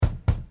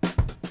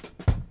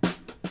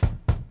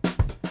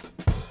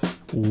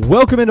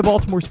Welcome into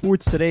Baltimore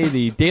Sports Today,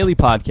 the daily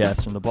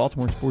podcast from the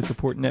Baltimore Sports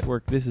Report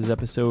Network. This is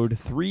episode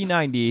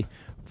 390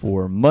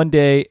 for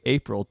Monday,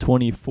 April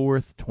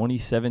 24th,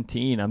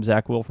 2017. I'm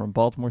Zach Will from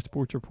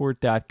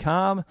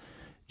BaltimoreSportsReport.com,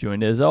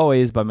 joined as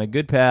always by my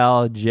good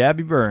pal,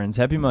 Jabby Burns.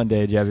 Happy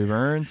Monday, Jabby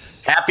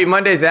Burns. Happy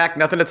Monday, Zach.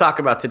 Nothing to talk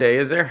about today,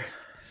 is there?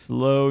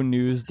 Slow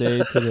news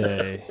day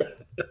today.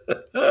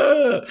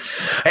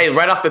 Hey,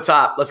 right off the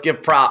top, let's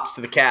give props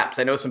to the Caps.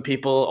 I know some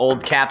people,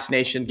 old Caps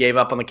Nation, gave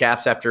up on the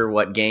Caps after,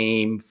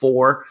 game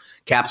 4?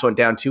 Caps went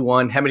down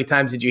 2-1. How many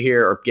times did you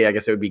hear, or I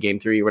guess it would be game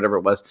 3 or whatever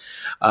it was.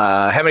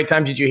 How many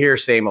times did you hear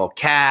same old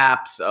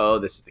Caps? Oh,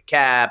 this is the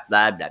Cap,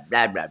 blah, blah,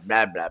 blah, blah,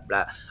 blah, blah,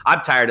 blah.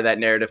 I'm tired of that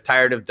narrative,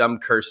 tired of dumb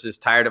curses,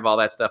 tired of all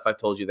that stuff. I've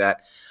told you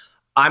that.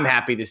 I'm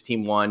happy this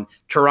team won.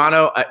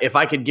 Toronto, if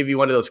I could give you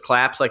one of those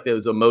claps, like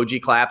those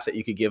emoji claps that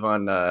you could give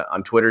on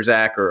Twitter,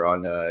 Zach, or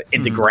on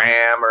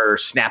Instagram, or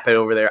snap it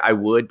over there, I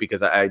would,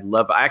 because I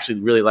actually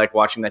really like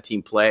watching that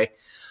team play.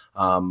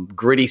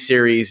 Gritty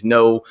series,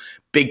 no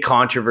big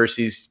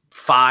controversies.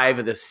 5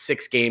 of the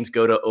 6 games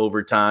go to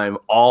overtime.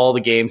 All the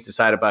games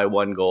decided by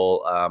 1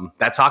 goal.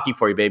 That's hockey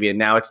for you, baby. And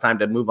now it's time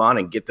to move on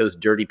and get those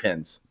dirty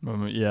pins.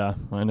 Yeah,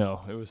 I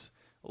know. It was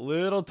a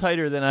little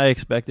tighter than I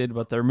expected,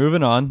 but they're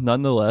moving on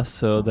nonetheless,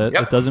 so that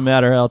it doesn't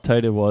matter how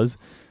tight it was.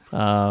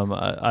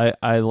 I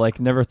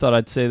never thought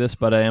I'd say this,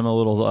 but I am a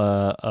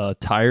little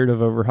tired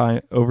of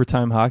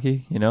overtime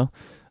hockey, you know?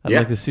 I'd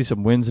like to see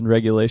some wins in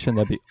regulation.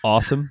 That'd be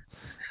awesome.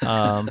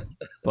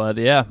 But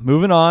yeah,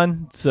 moving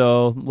on.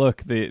 So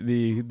look,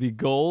 the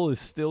goal is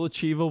still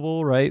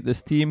achievable, right?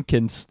 This team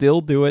can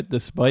still do it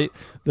despite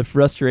the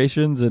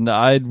frustrations. And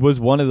I was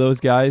one of those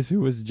guys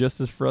who was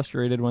just as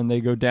frustrated when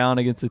they go down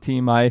against a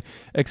team I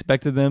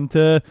expected them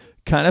to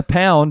kind of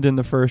pound in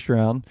the first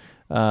round.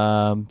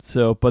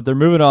 But they're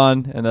moving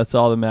on, and that's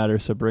all that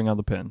matters. So bring on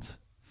the Pens.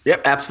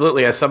 Yep,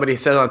 absolutely. As somebody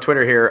says on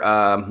Twitter here,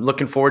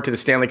 looking forward to the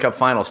Stanley Cup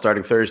Final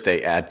starting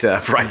Thursday at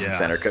Verizon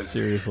Center. Because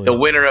the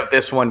winner of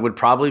this one would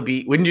probably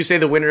be – wouldn't you say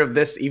the winner of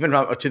this, even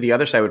to the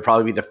other side, would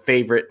probably be the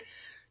favorite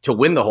to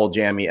win the whole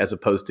jammy as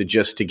opposed to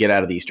just to get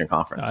out of the Eastern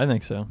Conference? I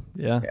think so.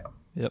 Yeah.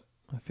 Yep,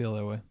 I feel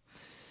that way.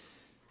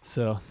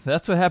 So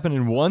that's what happened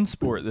in one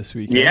sport this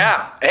weekend.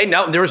 Yeah. Hey,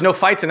 no, there was no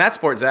fights in that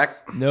sport,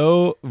 Zach.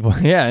 No.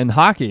 Yeah, in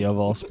hockey of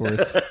all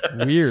sports.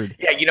 Weird.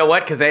 Yeah, you know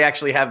what? Because they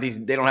actually have these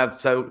 – they don't have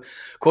so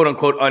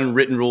quote-unquote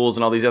unwritten rules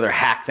and all these other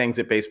hack things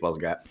that baseball's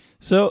got.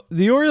 So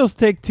the Orioles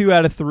take 2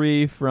 out of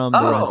 3 from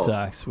the Red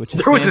Sox, which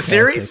is there was fantastic. A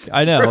series?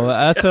 I know.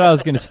 That's what I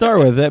was going to start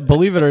with.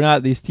 Believe it or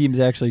not, these teams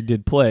actually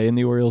did play, and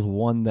the Orioles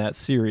won that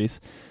series.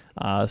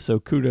 So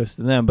kudos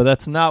to them. But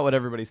that's not what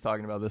everybody's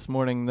talking about this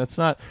morning. That's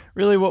not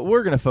really what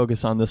we're going to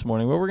focus on this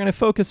morning. What we're going to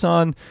focus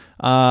on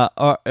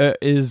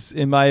is,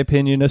 in my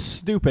opinion, a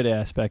stupid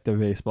aspect of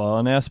baseball,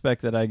 an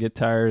aspect that I get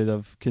tired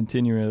of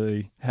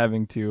continually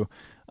having to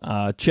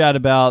chat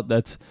about.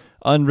 That's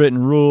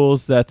unwritten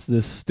rules. That's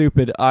this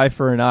stupid eye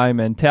for an eye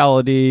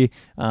mentality.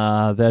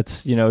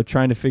 That's,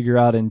 trying to figure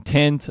out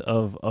intent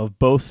of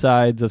both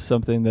sides of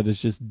something that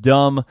is just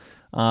dumb.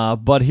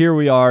 But here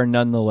we are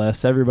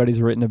nonetheless. Everybody's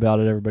written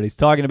about it. Everybody's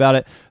talking about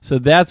it. So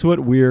that's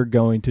what we're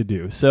going to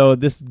do. So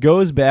this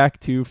goes back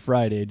to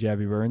Friday,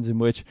 Jabby Burns, in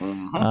which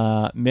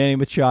Manny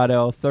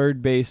Machado,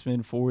 third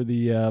baseman for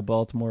the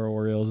Baltimore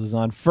Orioles, is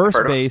on first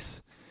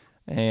base,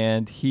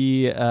 and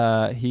he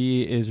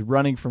is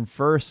running from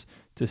first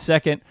to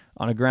second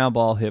on a ground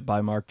ball hit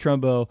by Mark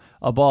Trumbo,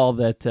 a ball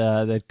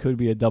that could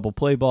be a double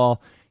play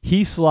ball.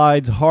 He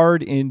slides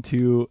hard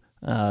into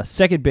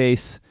second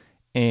base.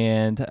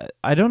 And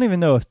I don't even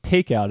know if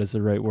takeout is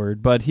the right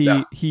word, but he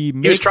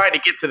was trying to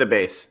get to the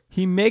base.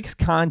 He makes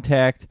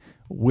contact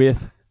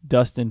with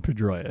Dustin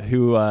Pedroia,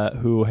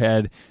 who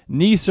had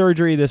knee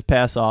surgery this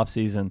past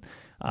offseason,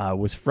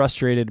 was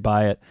frustrated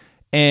by it,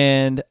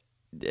 and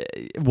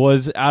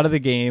was out of the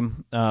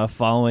game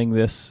following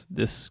this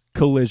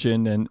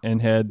collision,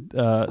 and had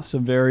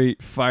some very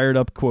fired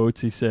up quotes.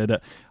 He said,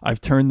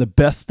 "I've turned the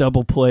best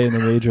double play in the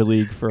major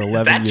league for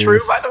 11 years." Is that true,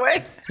 by the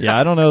way? Yeah,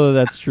 I don't know that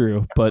that's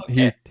true, but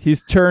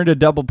he's turned a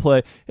double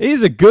play.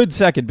 He's a good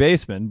second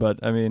baseman, but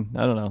I mean,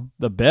 I don't know,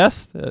 the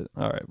best. All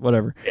right,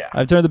 whatever. Yeah.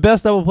 I've turned the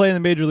best double play in the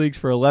major leagues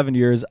for 11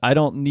 years. I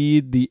don't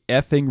need the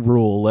effing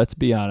rule. Let's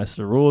be honest.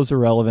 The rule is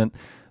irrelevant.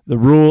 The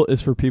rule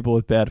is for people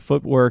with bad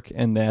footwork,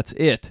 and that's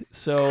it.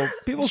 So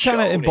people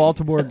kind of in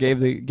Baltimore gave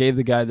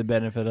the guy the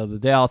benefit of the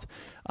doubt.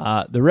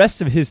 The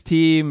rest of his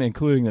team,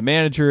 including the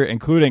manager,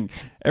 including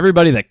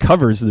everybody that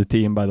covers the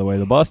team, by the way,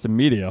 the Boston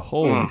media,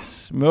 holy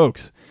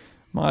smokes.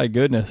 My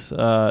goodness.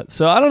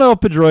 So I don't know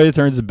if Pedroia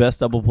turns the best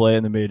double play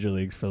in the major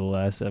leagues for the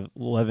last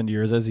 11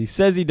 years, as he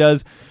says he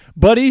does,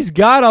 but he's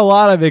got a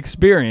lot of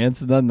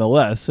experience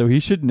nonetheless, so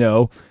he should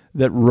know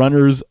that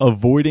runners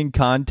avoiding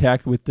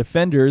contact with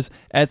defenders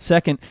at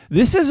second,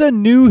 this is a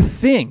new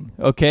thing,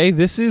 okay?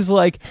 This is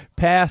like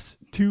past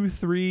 2,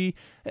 3,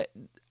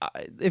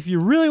 if you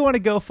really want to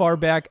go far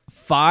back,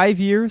 5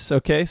 years,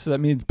 okay? So that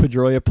means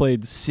Pedroia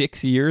played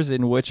 6 years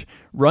in which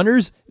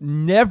runners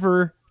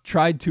never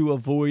tried to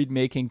avoid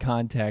making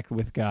contact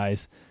with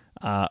guys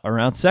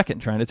around second,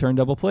 trying to turn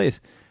double plays.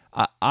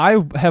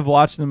 I have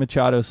watched the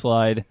Machado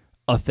slide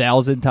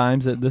 1,000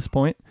 times at this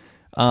point.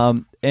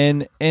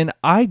 And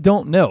I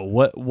don't know,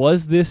 what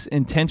was this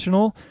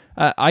intentional?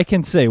 I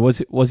can say,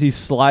 was he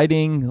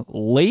sliding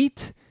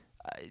late?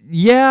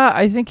 Yeah,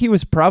 I think he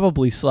was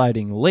probably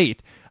sliding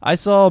late. I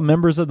saw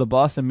members of the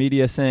Boston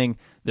media saying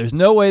there's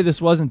no way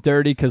this wasn't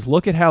dirty because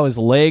look at how his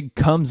leg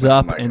comes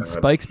up and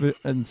spikes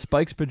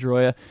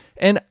Pedroia.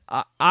 And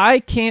I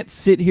can't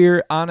sit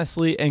here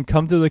honestly and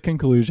come to the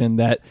conclusion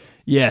that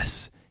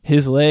yes,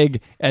 his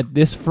leg at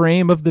this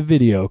frame of the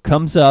video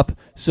comes up,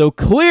 so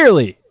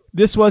clearly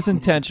this was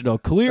intentional.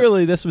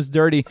 Clearly this was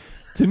dirty.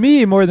 To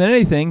me, more than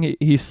anything,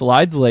 he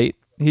slides late.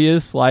 He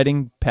is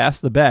sliding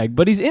past the bag,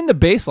 but he's in the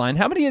baseline.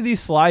 How many of these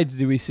slides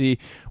do we see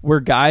where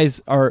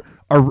guys are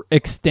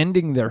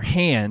extending their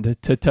hand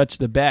to touch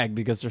the bag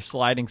because they're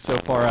sliding so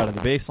far out of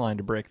the baseline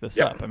to break this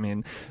up? I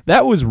mean,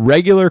 that was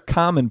regular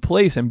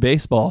commonplace in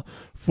baseball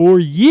for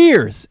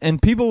years,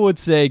 and people would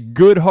say,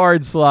 good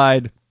hard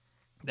slide,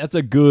 that's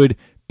a good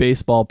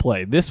baseball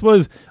play. This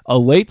was a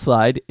late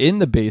slide in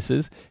the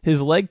bases.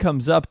 His leg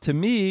comes up. To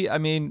me, I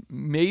mean,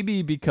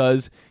 maybe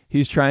because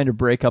he's trying to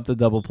break up the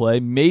double play,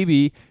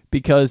 maybe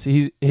because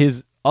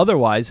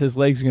otherwise his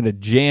leg's going to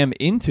jam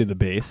into the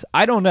base.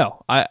 I don't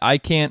know. I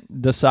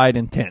can't decide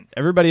intent.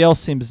 Everybody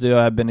else seems to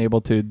have been able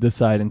to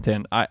decide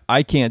intent.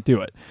 I can't do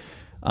it.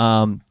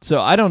 So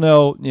I don't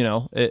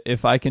know,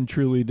 if I can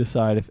truly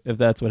decide if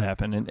that's what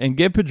happened. And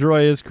give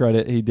Pedroia's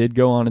credit. He did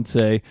go on and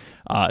say,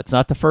 it's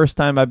not the first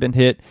time I've been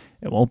hit.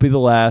 It won't be the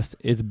last.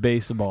 It's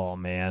baseball,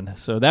 man.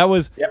 So that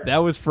was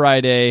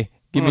Friday.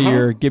 Give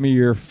me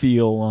your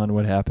feel on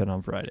what happened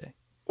on Friday.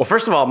 Well,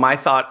 first of all, my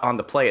thought on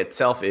the play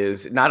itself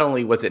is not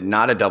only was it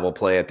not a double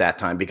play at that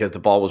time because the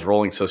ball was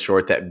rolling so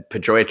short that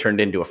Pedroia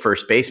turned into a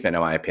first baseman, in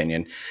my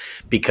opinion,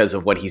 because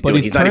of what he's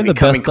doing. He's turned the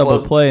best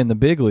double play in the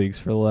big leagues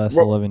for the last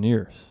 11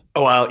 years.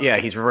 Oh, well, yeah,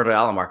 he's Roberto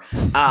Alomar.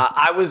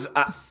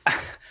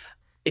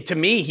 To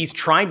me, he's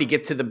trying to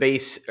get to the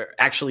base,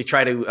 actually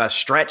try to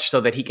stretch so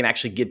that he can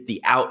actually get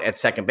the out at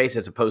second base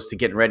as opposed to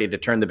getting ready to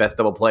turn the best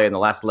double play in the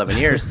last 11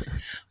 years.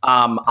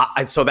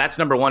 So that's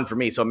number one for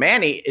me. So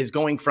Manny is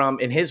going from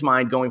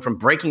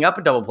breaking up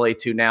a double play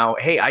to now,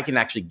 hey, I can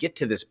actually get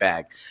to this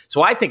bag.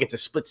 So I think it's a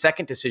split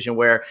second decision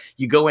where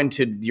you go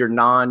into your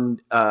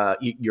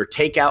your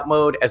takeout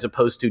mode as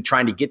opposed to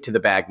trying to get to the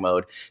bag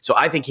mode. So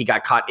I think he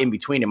got caught in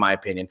between, in my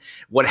opinion.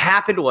 What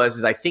happened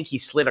was I think he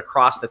slid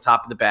across the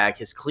top of the bag.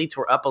 His cleats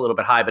were up a little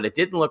bit high, but it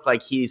didn't look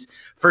like his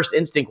first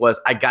instinct was,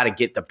 I got to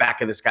get the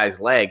back of this guy's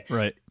leg.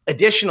 Right.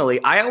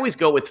 Additionally, I always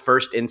go with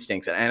first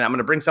instincts, and I'm going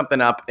to bring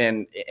something up,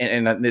 and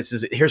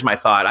here's my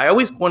thought. I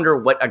always wonder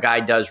what a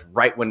guy does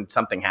right when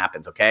something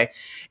happens, okay?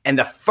 And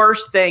the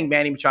first thing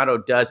Manny Machado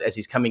does as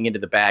he's coming into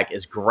the bag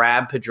is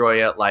grab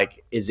Pedroia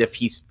like as if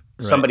he's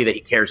somebody that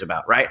he cares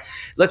about, right?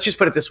 Let's just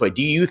put it this way.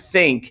 Do you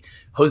think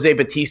Jose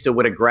Bautista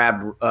would have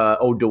grabbed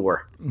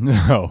Odor?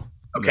 No.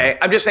 Okay,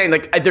 I'm just saying,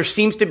 like, there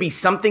seems to be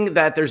something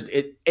that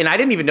and I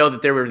didn't even know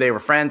that they were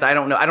friends. I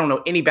don't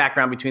know any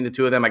background between the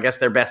two of them. I guess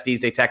they're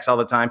besties. They text all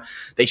the time.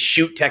 They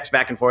shoot text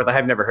back and forth. I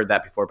have never heard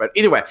that before, but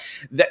either way,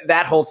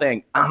 that whole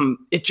thing,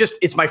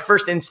 it's my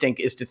first instinct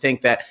is to think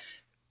that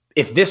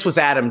if this was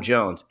Adam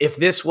Jones, if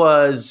this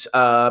was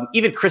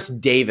even Chris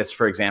Davis,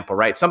 for example,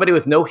 right? Somebody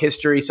with no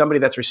history,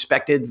 somebody that's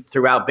respected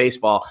throughout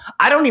baseball.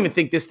 I don't even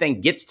think this thing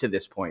gets to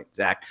this point,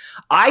 Zach.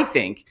 I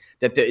think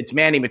that it's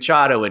Manny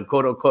Machado and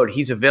quote unquote,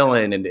 he's a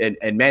villain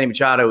and Manny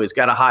Machado has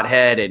got a hot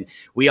head and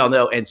we all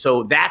know. And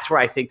so that's where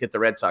I think that the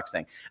Red Sox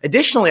thing.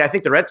 Additionally, I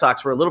think the Red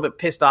Sox were a little bit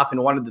pissed off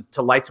and wanted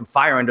to light some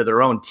fire under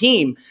their own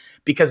team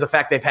because of the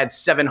fact they've had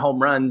 7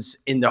 home runs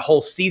in the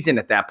whole season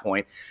at that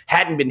point,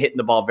 hadn't been hitting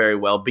the ball very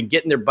well, been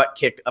getting their butt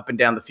kicked up and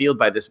down the field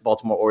by this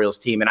Baltimore Orioles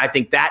team. And I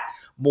think that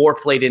more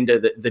played into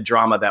the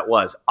drama that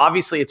was.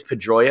 Obviously, it's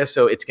Pedroia,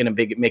 so it's going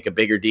to make a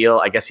bigger deal.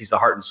 I guess he's the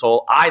heart and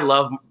soul. I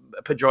love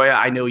Pedroia.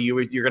 I know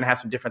you're going to have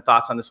some different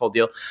thoughts on this whole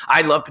deal.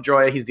 I love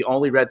Pedroia. He's the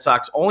only Red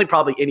Sox, only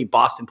probably any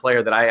Boston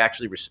player that I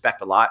actually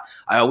respect a lot.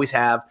 I always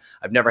have.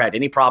 I've never had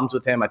any problems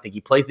with him. I think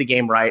he plays the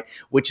game right,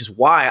 which is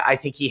why I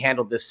think he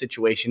handled this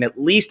situation,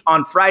 at least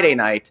on Friday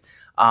night.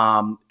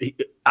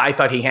 I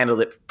thought he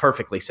handled it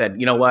perfectly. Said,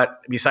 you know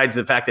what? Besides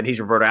the fact that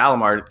he's Roberto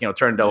Alomar,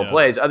 turning double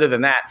plays. Other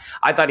than that,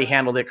 I thought he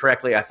handled it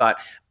correctly.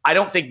 I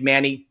don't think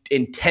Manny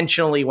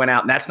intentionally went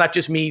out, and that's not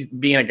just me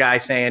being a guy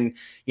saying,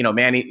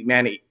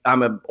 Manny,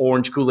 I'm an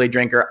orange Kool-Aid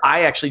drinker.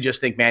 I actually just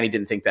think Manny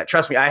didn't think that.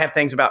 Trust me, I have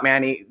things about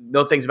Manny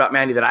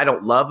that I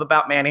don't love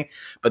about Manny,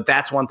 but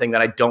that's one thing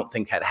that I don't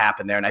think had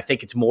happened there. And I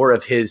think it's more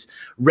of his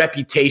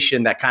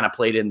reputation that kind of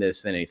played in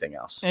this than anything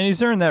else. And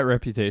he's earned that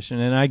reputation,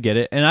 and I get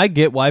it. And I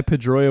get why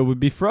Pedroia would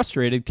be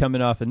frustrated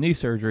coming off a knee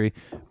surgery.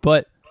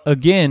 But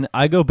again,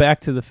 I go back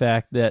to the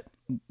fact that,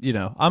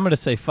 I'm going to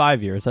say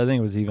 5 years. I think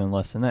it was even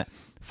less than that.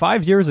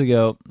 5 years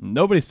ago,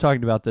 nobody's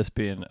talking about this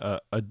being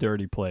a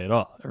dirty play at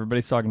all.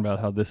 Everybody's talking about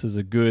how this is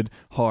a good,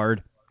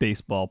 hard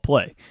baseball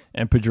play.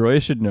 And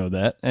Pedroia should know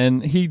that.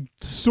 And he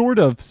sort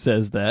of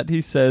says that.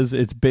 He says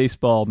it's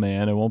baseball,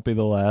 man. It won't be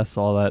the last,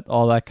 all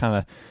that kind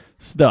of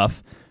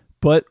stuff.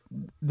 But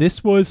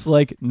this was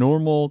like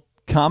normal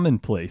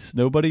commonplace.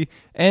 Nobody,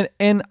 and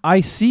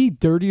I see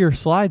dirtier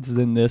slides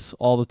than this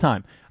all the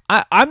time.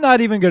 I'm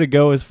not even going to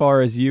go as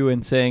far as you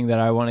in saying that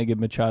I want to give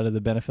Machado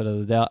the benefit of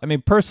the doubt. I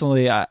mean,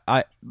 personally,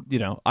 I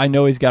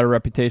know he's got a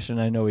reputation.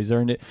 I know he's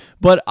earned it.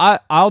 But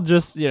I'll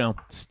just,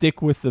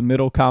 stick with the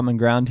middle common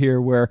ground here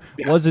where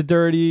was it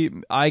dirty?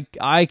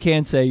 I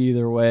can't say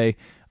either way.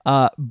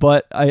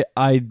 But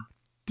I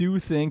do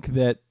think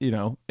that,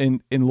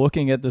 in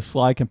looking at the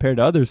slide compared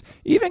to others,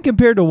 even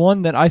compared to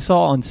one that I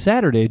saw on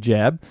Saturday,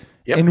 Jab,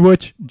 in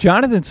which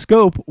Jonathan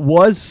Schoop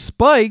was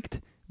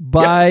spiked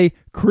by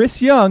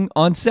Chris Young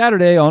on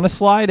Saturday on a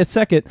slide at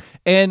second.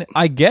 And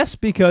I guess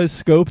because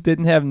Schoop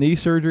didn't have knee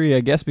surgery,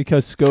 I guess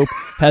because Schoop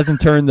hasn't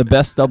turned the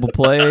best double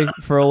play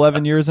for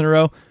 11 years in a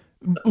row,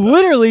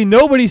 literally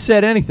nobody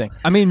said anything.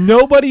 I mean,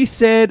 nobody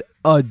said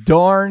a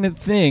darn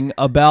thing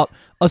about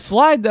a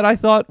slide that I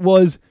thought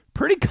was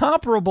pretty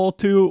comparable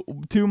to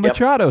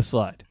Machado's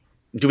slide.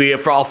 Do we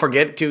all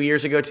forget 2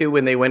 years ago, too,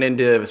 when they went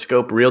into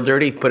Schoop real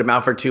dirty, put him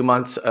out for 2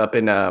 months up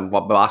in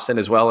Boston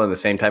as well in the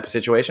same type of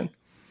situation?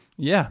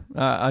 Yeah,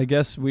 I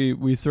guess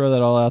we throw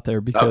that all out there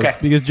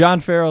because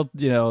John Farrell,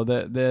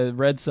 the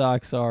Red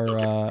Sox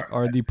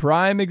are the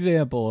prime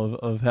example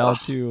of how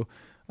to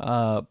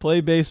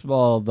play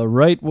baseball the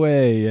right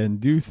way and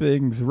do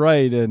things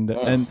right,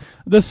 and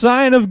the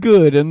sign of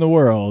good in the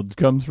world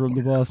comes from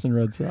the Boston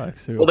Red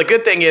Sox. Well, the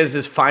good thing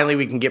is finally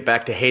we can get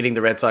back to hating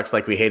the Red Sox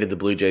like we hated the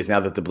Blue Jays.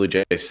 Now that the Blue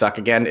Jays suck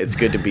again, it's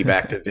good to be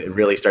back to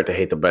really start to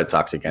hate the Red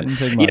Sox again.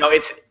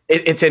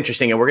 It's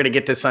interesting, and we're going to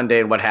get to Sunday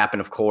and what happened,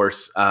 of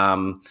course.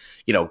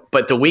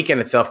 But the weekend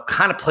itself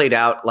kind of played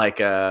out like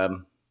a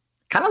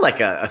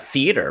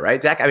theater,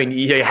 right, Zach? I mean,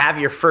 you have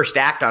your first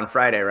act on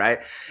Friday, right?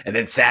 And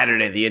then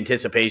Saturday, the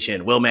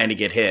anticipation, will Manny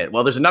get hit?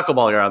 Well, there's a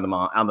knuckleballer on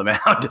the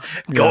mound.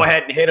 Go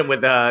ahead and hit him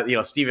with,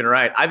 Stephen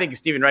Wright. I think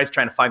Stephen Wright's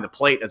trying to find the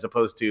plate as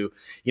opposed to,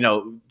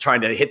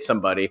 trying to hit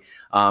somebody.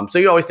 So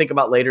you always think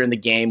about later in the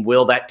game,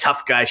 will that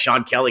tough guy,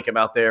 Sean Kelly, come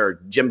out there, or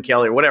Jim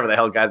Kelly, or whatever the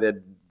hell guy that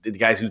the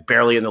guys who's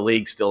barely in the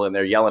league still in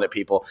there yelling at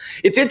people.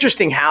 It's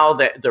interesting how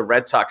the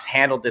Red Sox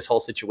handled this whole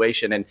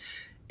situation.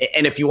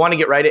 And if you want to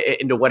get right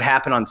into what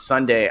happened on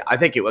Sunday, I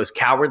think it was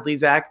cowardly,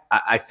 Zach.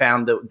 I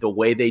found the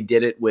way they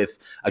did it with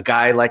a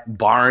guy like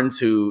Barnes,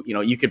 who,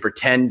 you could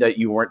pretend that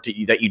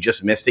that you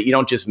just missed it. You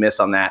don't just miss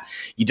on that.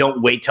 You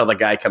don't wait till the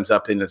guy comes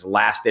up in his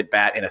last at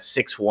bat in a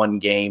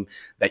 6-1 game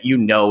that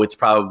it's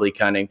probably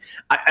cunning.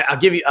 I'm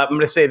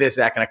going to say this,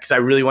 Zach, because I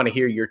really want to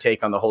hear your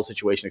take on the whole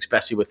situation,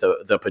 especially with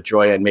the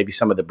Pedroia and maybe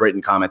some of the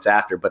Britton comments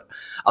after. But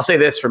I'll say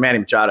this for Manny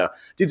Machado.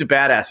 Dude's a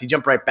badass. He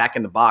jumped right back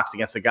in the box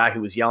against the guy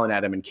who was yelling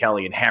at him and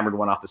Kelly and hammered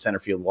one off the center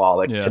field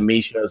wall. To me,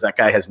 shows that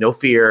guy has no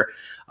fear.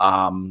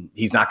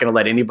 He's not going to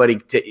let anybody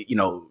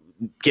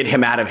get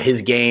him out of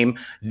his game.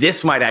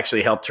 This might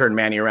actually help turn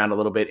Manny around a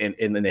little bit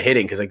in the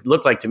hitting, because it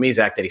looked like to me,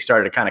 Zach, that he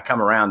started to kind of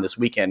come around this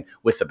weekend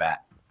with the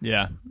bat.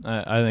 Yeah,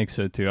 I think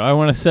so too. I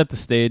want to set the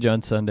stage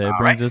on Sunday. It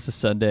brings us to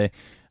Sunday.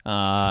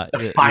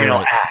 The final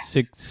act.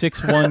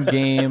 6-1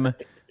 game.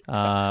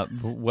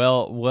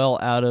 Well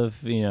out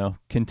of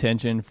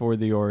contention for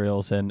the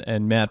Orioles,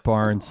 and Matt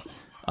Barnes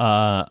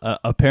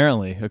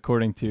apparently,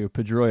 according to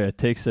Pedroia,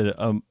 takes it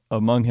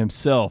among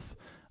himself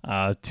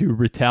to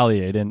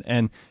retaliate.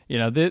 And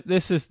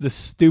this is the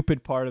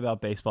stupid part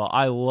about baseball.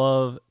 I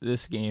love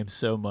this game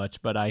so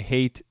much, but I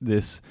hate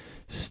this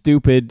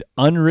stupid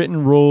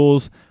unwritten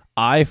rules,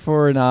 eye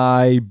for an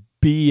eye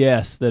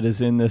BS that is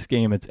in this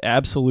game. It's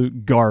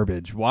absolute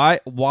garbage.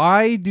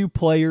 Why do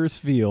players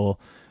feel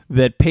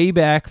that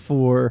payback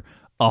for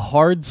a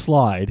hard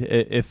slide,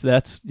 if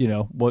that's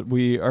what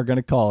we are going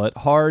to call it,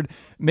 hard,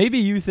 maybe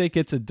you think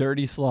it's a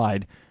dirty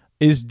slide,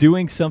 is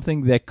doing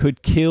something that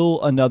could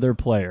kill another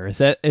player? Is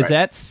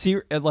that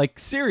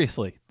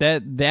seriously,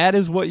 that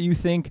is what you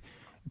think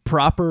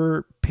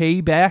proper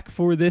payback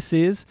for this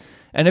is?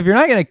 And if you're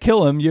not going to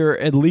kill him, you're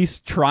at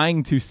least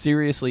trying to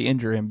seriously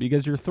injure him,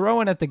 because you're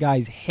throwing at the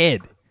guy's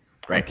head.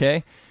 Right.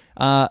 Okay.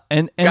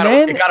 Then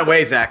it got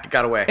away, Zach. It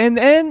got away. And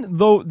then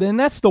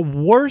that's the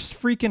worst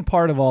freaking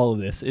part of all of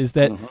this, is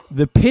that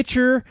the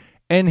pitcher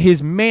and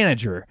his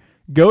manager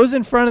goes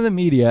in front of the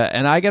media,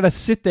 and I got to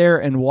sit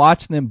there and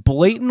watch them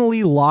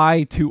blatantly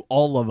lie to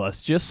all of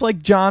us, just like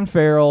John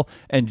Farrell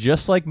and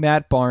just like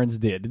Matt Barnes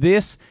did.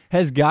 This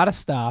has got to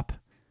stop.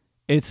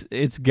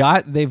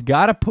 They've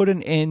got to put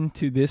an end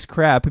to this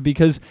crap,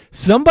 because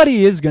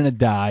somebody is going to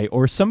die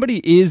or somebody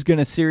is going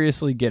to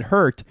seriously get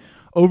hurt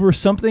over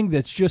something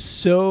that's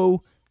just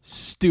so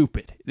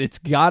stupid. It's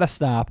got to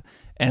stop,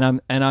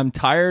 and I'm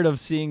tired of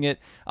seeing it.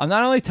 I'm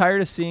not only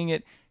tired of seeing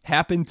it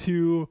happen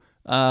to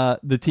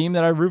the team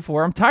that I root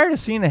for, I'm tired of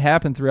seeing it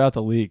happen throughout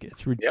the league.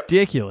 It's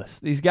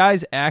ridiculous. These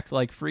guys act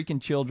like freaking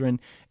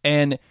children,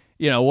 and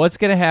what's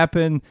going to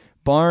happen?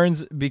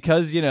 Barnes,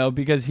 because he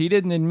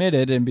didn't admit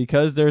it, and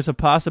because there's a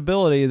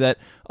possibility that,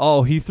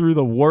 he threw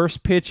the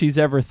worst pitch he's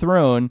ever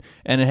thrown,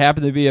 and it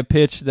happened to be a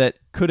pitch that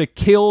could have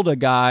killed a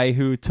guy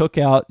who took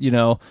out,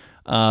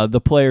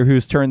 the player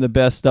who's turned the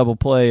best double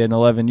play in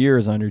 11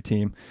 years on your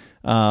team.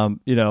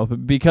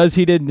 Because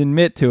he didn't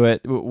admit to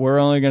it, we're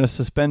only going to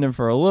suspend him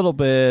for a little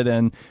bit.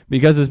 And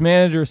because his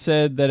manager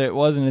said that it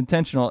wasn't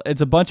intentional,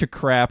 it's a bunch of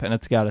crap and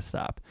it's got to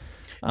stop.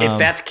 If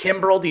that's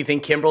Kimbrel, do you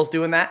think Kimbrel's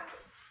doing that?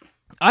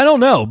 I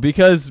don't know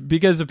because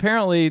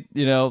apparently,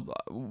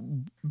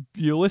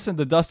 you listen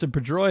to Dustin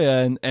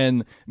Pedroia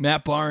and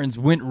Matt Barnes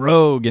went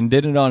rogue and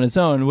did it on his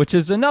own, which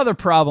is another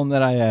problem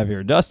that I have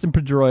here. Dustin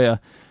Pedroia,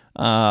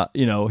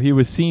 he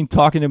was seen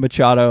talking to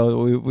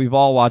Machado. We've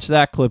all watched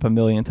that clip a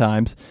million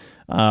times,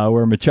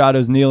 where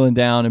Machado's kneeling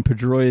down and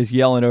Pedroia's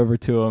yelling over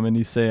to him, and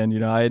he's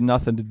saying, I had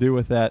nothing to do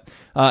with that.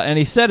 And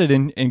he said it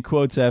in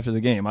quotes after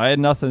the game. I had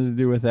nothing to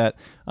do with that.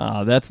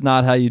 That's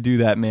not how you do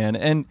that, man.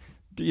 And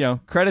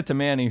credit to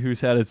Manny, who's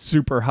had a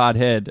super hot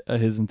head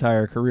his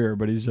entire career,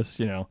 but he's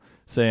just,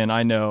 saying,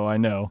 I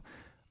know.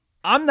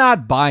 I'm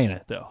not buying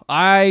it, though.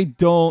 I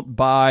don't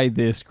buy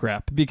this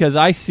crap because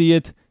I see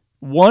it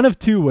one of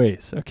two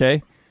ways,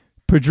 okay?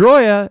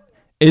 Pedroia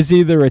is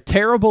either a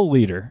terrible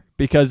leader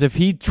because if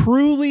he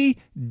truly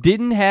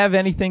didn't have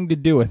anything to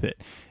do with it,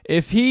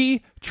 if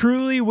he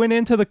truly went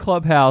into the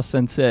clubhouse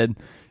and said,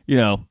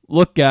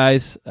 look,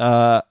 guys,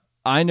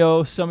 I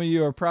know some of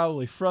you are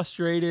probably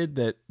frustrated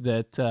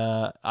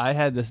that I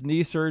had this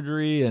knee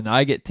surgery and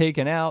I get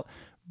taken out,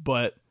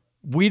 but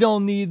we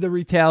don't need the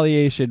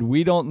retaliation.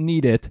 We don't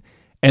need it.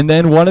 And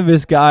then one of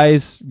his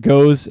guys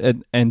goes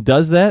and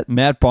does that.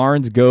 Matt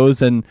Barnes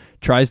goes and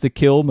tries to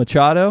kill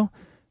Machado.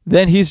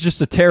 Then he's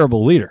just a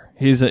terrible leader.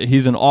 He's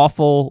an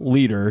awful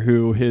leader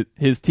who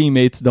his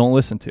teammates don't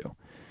listen to.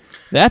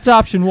 That's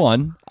option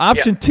one.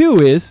 Option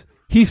two is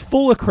he's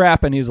full of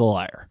crap and he's a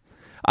liar.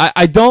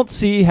 I don't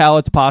see how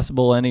it's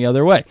possible any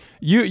other way.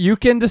 You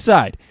can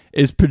decide.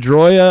 Is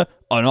Pedroia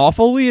an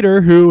awful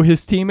leader who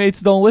his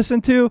teammates don't listen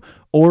to,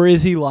 or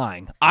is he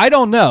lying? I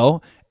don't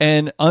know.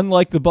 And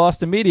unlike the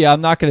Boston media,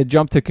 I'm not going to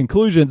jump to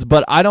conclusions,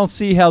 but I don't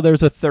see how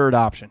there's a third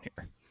option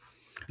here.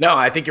 No,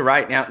 I think you're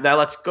right. Now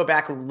let's go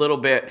back a little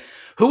bit.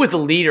 Who was the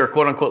leader,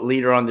 quote unquote,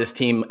 leader on this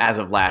team as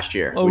of last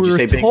year? Well, we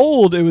were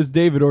told it was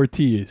David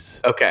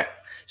Ortiz. Okay.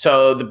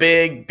 So the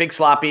big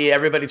sloppy,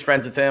 everybody's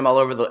friends with him all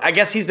over I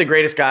guess he's the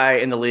greatest guy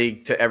in the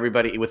league to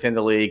everybody within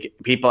the league.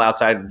 People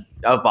outside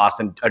of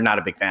Boston are not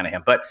a big fan of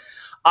him. But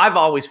I've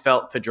always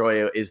felt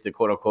Pedroia is the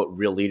quote-unquote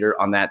real leader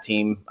on that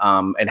team,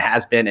 and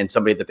has been, and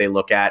somebody that they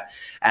look at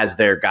as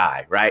their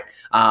guy, right?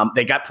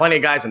 They got plenty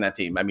of guys on that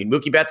team. I mean,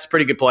 Mookie Betts is a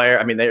pretty good player.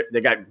 I mean,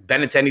 they got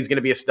Benintendi's going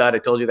to be a stud. I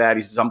told you that.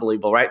 He's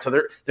unbelievable, right? So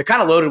they're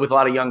kind of loaded with a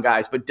lot of young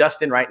guys. But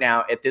Dustin right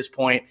now at this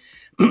point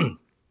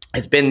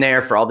has been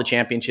there for all the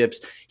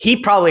championships. He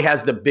probably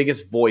has the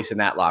biggest voice in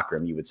that locker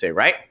room, you would say,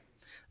 right?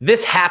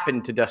 This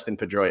happened to Dustin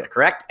Pedroia,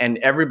 correct? And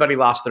everybody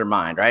lost their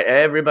mind, right?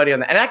 Everybody on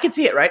that. And I can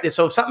see it, right?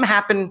 So if something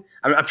happened,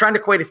 I'm trying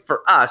to equate it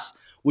for us,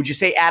 would you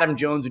say Adam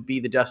Jones would be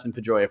the Dustin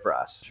Pedroia for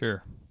us?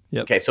 Sure.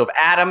 Yep. Okay, so if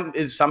Adam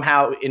is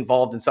somehow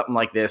involved in something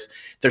like this,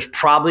 there's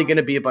probably going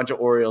to be a bunch of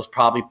Orioles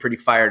probably pretty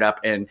fired up,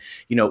 and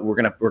we're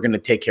gonna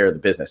take care of the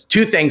business.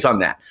 Two things on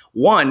that.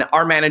 One,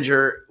 our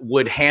manager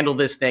would handle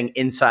this thing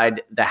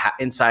inside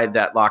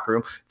that locker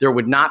room. There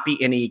would not be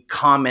any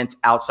comments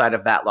outside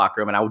of that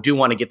locker room, and I do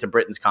want to get to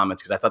Britton's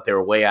comments because I thought they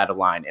were way out of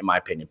line in my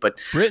opinion. But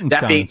Britton's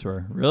comments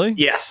were really?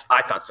 Yes,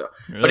 I thought so.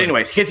 Really? But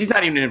anyways, because he's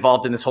not even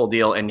involved in this whole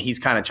deal, and he's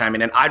kind of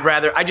chiming in.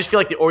 I just feel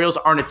like the Orioles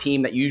aren't a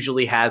team that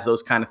usually has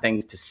those kind of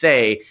things to say.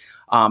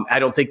 I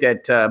don't think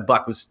that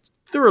Buck was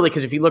thoroughly,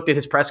 because if you looked at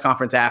his press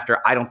conference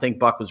after, I don't think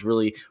Buck was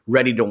really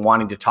ready to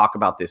wanting to talk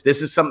about this.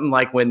 This is something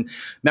like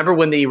remember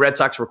when the Red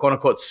Sox were quote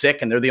unquote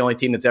sick, and they're the only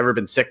team that's ever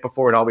been sick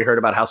before, and all we heard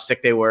about how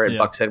sick they were, and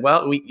Buck said,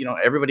 well,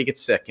 everybody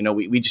gets sick.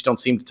 We just don't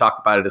seem to talk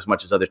about it as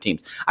much as other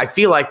teams. I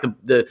feel like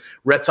the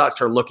Red Sox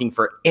are looking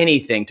for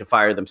anything to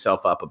fire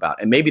themselves up about,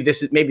 and maybe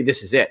this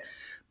is it.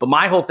 But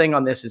my whole thing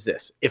on this is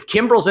this. If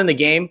Kimbrel's in the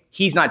game,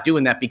 he's not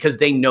doing that because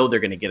they know they're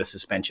going to get a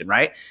suspension,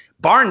 right?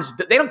 Barnes,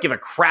 they don't give a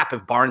crap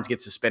if Barnes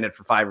gets suspended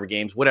for 5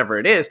 games, whatever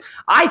it is.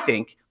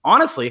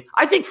 Honestly,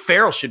 I think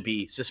Farrell should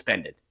be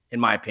suspended, in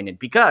my opinion,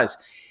 because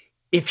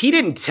if he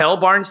didn't tell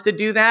Barnes to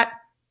do that,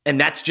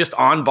 and that's just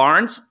on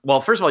Barnes,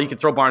 well, first of all, you could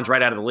throw Barnes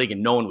right out of the league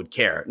and no one would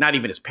care, not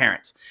even his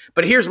parents.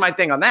 But here's my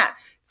thing on that.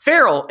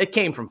 Farrell, it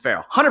came from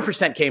Farrell.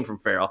 100% came from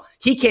Farrell.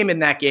 He came in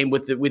that game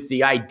with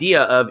the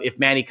idea of if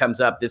Manny comes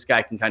up, this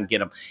guy can kind of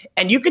get him.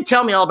 And you could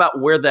tell me all about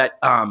where that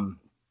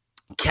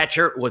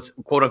catcher was,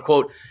 quote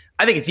unquote.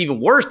 I think it's even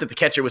worse that the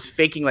catcher was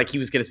faking like he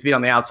was going to be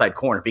on the outside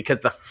corner,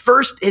 because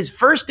his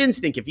first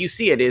instinct, if you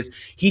see it, is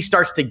he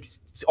starts to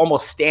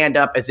almost stand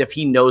up as if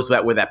he knows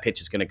where that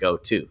pitch is going to go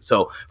too.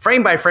 So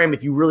frame by frame,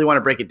 if you really want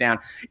to break it down,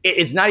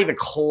 it's not even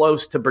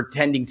close to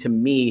pretending to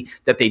me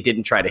that they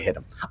didn't try to hit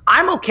him.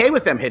 I'm okay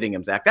with them hitting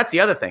him, Zach. That's the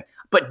other thing.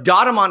 But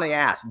dot him on the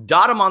ass,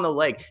 dot him on the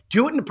leg,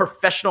 do it in a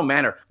professional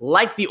manner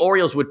like the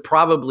Orioles would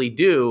probably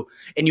do,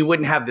 and you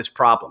wouldn't have this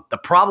problem. The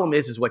problem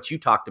is what you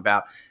talked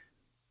about.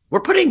 We're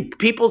putting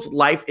people's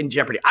life in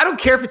jeopardy. I don't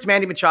care if it's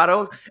Manny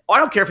Machado. I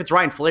don't care if it's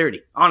Ryan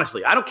Flaherty.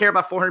 Honestly, I don't care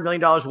about $400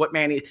 million, what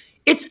Manny.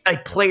 It's a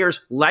player's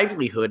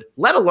livelihood,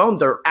 let alone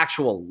their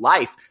actual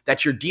life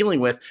that you're dealing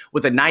with a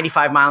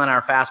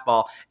 95-mile-an-hour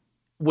fastball.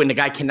 when the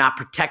guy cannot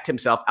protect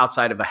himself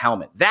outside of a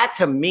helmet. That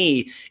to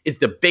me is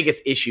the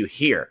biggest issue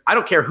here. I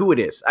don't care who it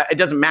is. It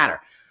doesn't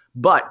matter.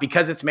 But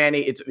because it's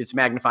Manny, it's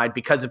magnified.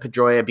 Because of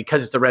Pedroia,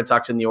 because it's the Red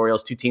Sox and the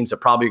Orioles, two teams that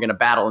probably are going to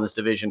battle in this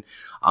division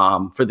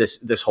for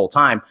this whole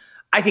time.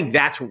 I think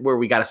that's where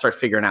we got to start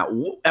figuring out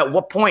at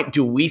what point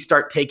do we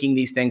start taking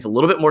these things a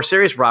little bit more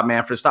serious, Rob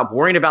Manfred. Stop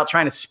worrying about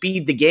trying to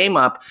speed the game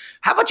up.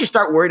 How about you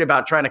start worrying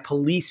about trying to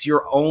police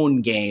your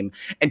own game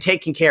and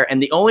taking care?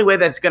 And the only way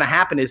that's going to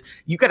happen is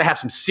you got to have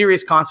some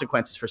serious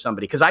consequences for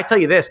somebody. Because I tell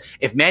you this,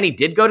 if Manny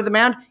did go to the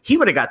mound, he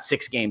would have got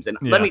 6 games. And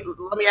let me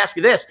ask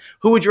you this: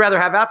 who would you rather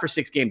have out for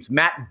 6 games,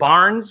 Matt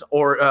Barnes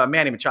or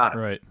Manny Machado?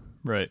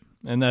 Right.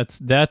 And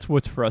that's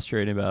what's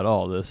frustrating about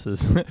all this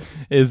is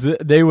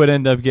that they would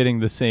end up getting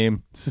the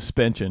same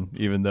suspension,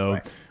 even though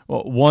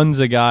one's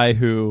a guy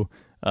who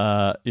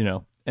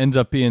ends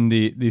up being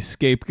the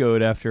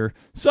scapegoat after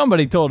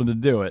somebody told him to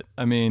do it.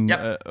 I mean,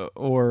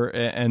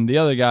 and the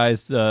other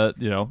guy's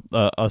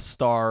a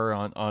star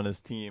on his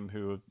team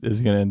who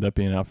is going to end up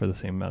being out for the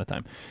same amount of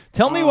time.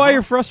 Tell me why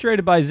you're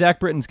frustrated by Zach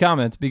Britton's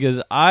comments,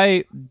 because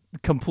I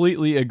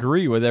completely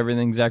agree with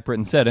everything Zach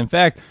Britton said. In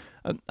fact,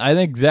 I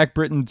think Zach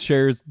Britton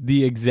shares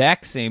the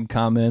exact same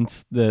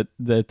comments that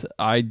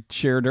I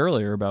shared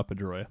earlier about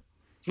Pedroia.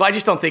 Well, I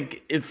just don't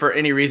think for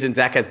any reason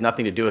Zach has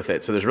nothing to do with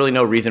it. So there's really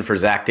no reason for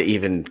Zach to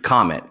even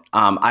comment.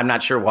 I'm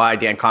not sure why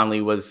Dan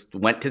Conley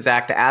went to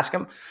Zach to ask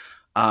him.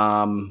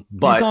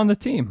 But he's on the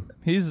team.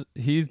 He's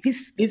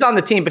on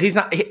the team, but he's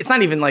not. It's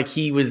not even like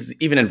he was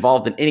even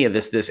involved in any of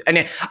this.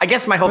 And I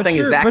guess my whole thing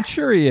is Zach. But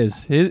sure, he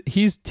is.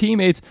 He's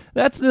teammates.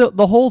 That's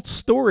the whole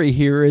story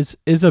here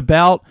is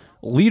about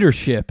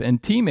leadership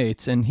and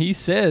teammates, and he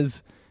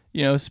says,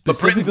 specifically, but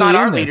Britton's not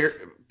our leader.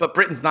 But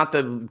Britton's not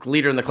the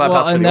leader in the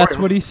clubhouse. Well, and that's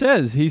what he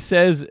says. He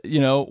says,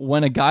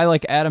 when a guy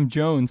like Adam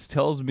Jones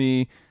tells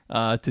me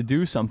to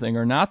do something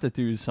or not to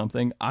do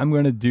something, I'm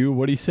going to do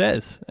what he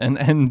says.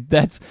 And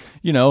that's,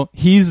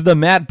 he's the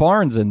Matt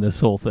Barnes in this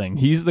whole thing.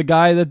 He's the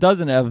guy that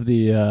doesn't have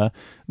the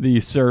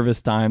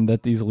service time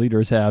that these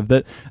leaders have.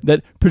 That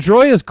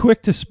Pedroia is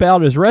quick to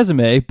spout his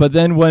resume, but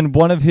then when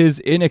one of his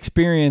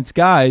inexperienced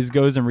guys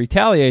goes and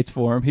retaliates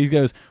for him, he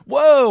goes,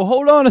 "Whoa,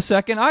 hold on a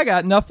second, I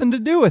got nothing to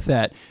do with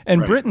that."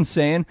 And Britton's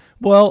saying,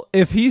 well,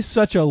 if he's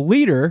such a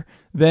leader,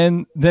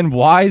 then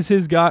why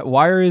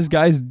are his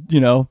guys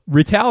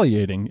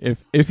retaliating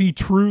if he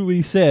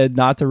truly said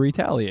not to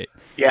retaliate?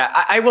 Yeah,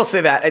 I will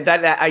say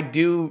that I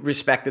do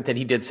respect that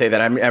he did say that.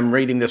 I'm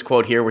reading this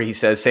quote here where he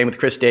says, "Same with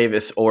Chris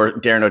Davis or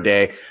Darren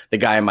O'Day, the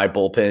guy in my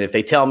bullpen. If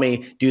they tell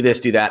me do this,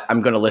 do that,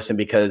 I'm going to listen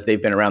because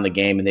they've been around the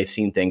game and they've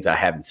seen things I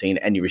haven't seen,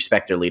 and you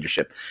respect their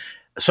leadership."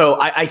 So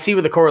I see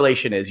what the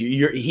correlation is.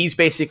 He's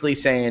basically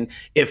saying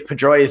if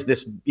Pedroia is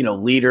this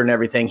leader and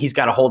everything, he's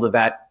got a hold of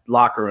that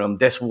locker room.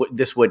 This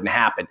wouldn't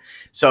happen.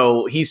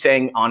 So he's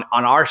saying on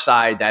our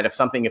side that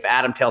if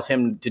Adam tells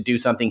him to do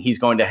something, he's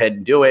going to ahead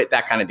and do it.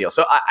 That kind of deal.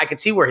 So I can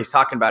see where he's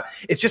talking about.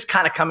 It's just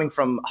kind of coming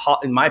from,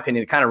 in my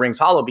opinion, it kind of rings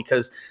hollow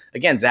because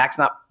again, Zach's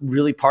not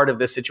really part of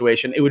this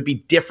situation. It would be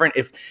different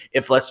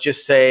if let's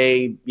just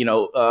say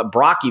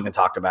Brock even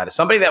talked about it.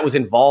 Somebody that was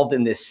involved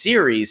in this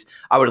series,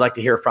 I would like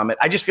to hear from it.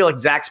 I just feel like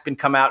Zach's been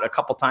come out a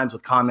couple times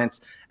with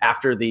comments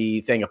after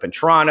the thing up in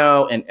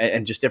Toronto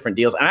and just different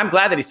deals. And I'm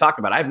glad that he's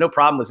talking about it. I have no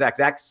problem with Zach.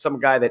 Zach's some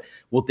guy that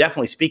will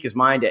definitely speak his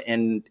mind,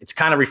 and it's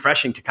kind of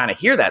refreshing to kind of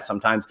hear that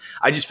sometimes.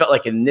 I just felt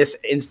like in this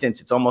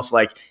instance, it's almost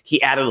like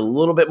he added a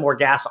little bit more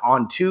gas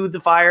onto the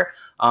fire.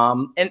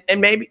 And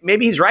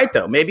maybe he's right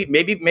though.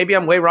 Maybe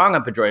I'm way wrong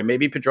on Pedroia.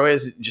 Maybe Pedroia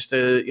is just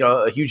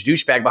a huge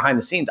douchebag behind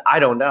the scenes. I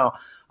don't know.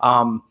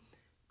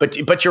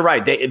 But you're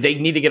right. They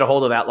need to get a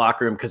hold of that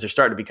locker room because they're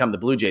starting to become the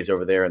Blue Jays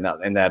over there in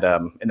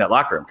that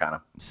locker room kind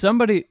of.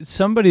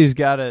 Somebody's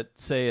got to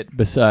say it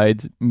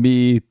besides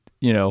me.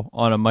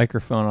 On a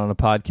microphone on a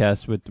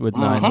podcast with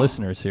 9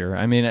 listeners here.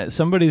 I mean,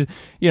 somebody's.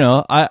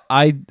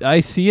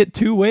 I see it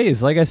 2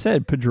 ways. Like I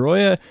said,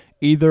 Pedroia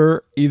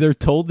either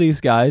told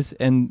these guys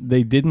and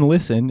they didn't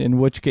listen, in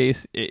which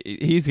case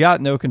he's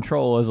got no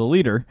control as a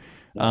leader,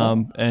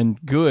 and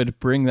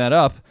bring that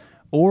up.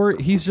 Or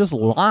he's just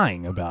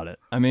lying about it.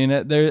 I mean,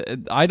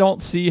 I don't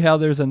see how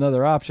there's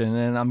another option,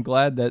 and I'm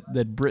glad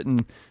that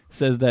Britton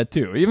says that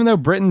too. Even though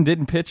Britton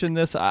didn't pitch in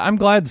this, I'm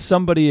glad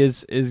somebody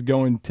is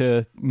going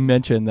to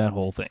mention that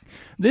whole thing.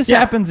 This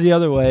happens the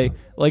other way,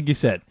 like you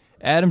said.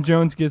 Adam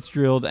Jones gets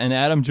drilled, and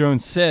Adam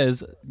Jones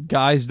says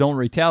guys don't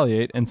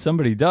retaliate, and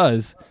somebody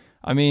does.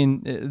 I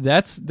mean,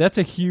 that's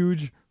a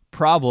huge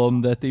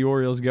problem that the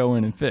Orioles go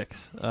in and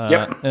fix.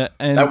 And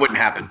that wouldn't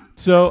happen.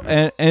 So,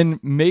 and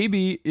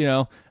maybe,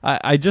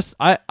 I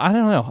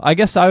don't know. I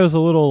guess I was a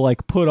little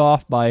put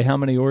off by how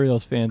many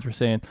Orioles fans were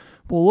saying,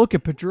 well, look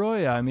at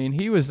Pedroia. I mean,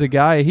 he was the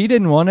guy, he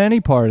didn't want any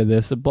part of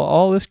this,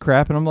 all this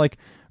crap. And I'm like,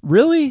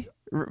 really?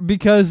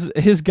 Because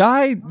his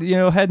guy,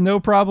 had no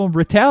problem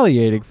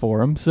retaliating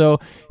for him. So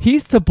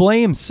he's to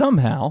blame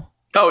somehow.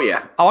 Oh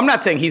yeah. Oh, I'm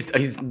not saying he's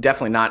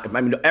definitely not.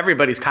 I mean,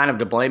 everybody's kind of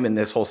to blame in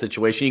this whole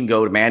situation. You can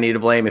go to Manny to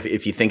blame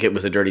if you think it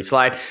was a dirty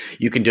slide.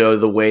 You can do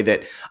the way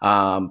that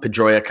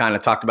Pedroia kind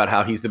of talked about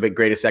how he's the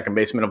greatest second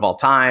baseman of all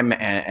time,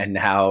 and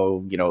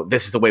how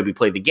this is the way we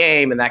play the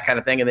game and that kind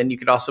of thing. And then you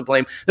could also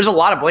blame. There's a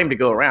lot of blame to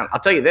go around. I'll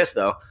tell you this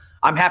though.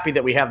 I'm happy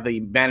that we have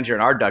the manager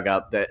in our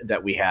dugout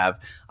that we have.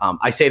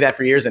 I say that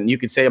for years, and you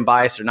could say I'm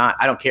biased or not.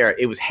 I don't care.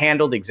 It was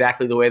handled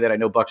exactly the way that I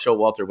know Buck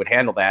Showalter would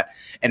handle that.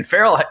 And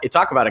Farrell,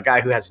 talk about a guy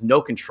who has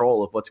no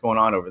control of what's going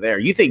on over there.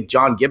 You think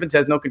John Gibbons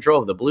has no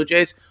control of the Blue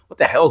Jays? What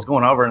the hell is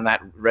going over in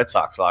that Red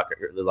Sox locker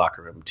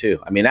room too?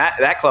 I mean,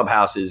 that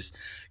clubhouse is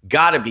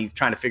got to be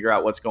trying to figure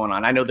out what's going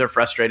on. I know they're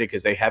frustrated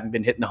because they haven't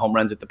been hitting the home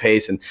runs at the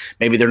pace, and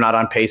maybe they're not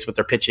on pace with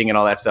their pitching and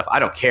all that stuff. I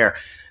don't care.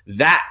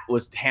 That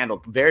was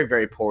handled very,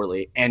 very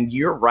poorly. And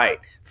you're right.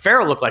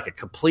 Farrell looked like a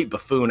complete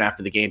buffoon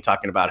after the game,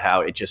 talking about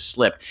how it just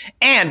slipped.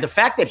 And the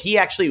fact that he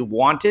actually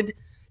wanted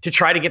to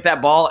try to get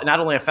that ball, not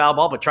only a foul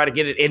ball, but try to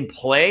get it in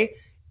play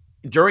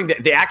during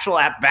the actual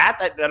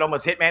at-bat that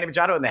almost hit Manny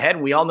Machado in the head.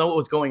 And we all know what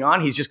was going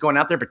on. He's just going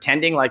out there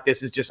pretending like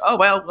this is just,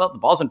 well, the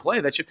ball's in play.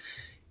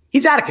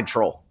 He's out of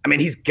control. I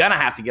mean, he's going to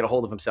have to get a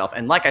hold of himself.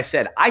 And like I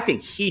said, I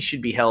think he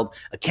should be held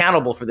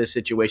accountable for this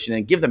situation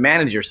and give the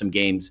manager some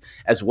games,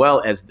 as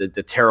well as the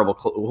terrible,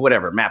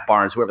 whatever, Matt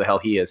Barnes, whoever the hell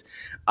he is,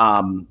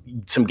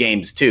 some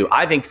games too.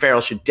 I think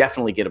Farrell should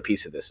definitely get a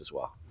piece of this as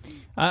well.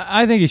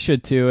 I think he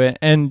should too.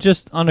 And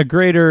just on a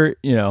greater,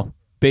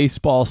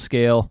 baseball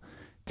scale,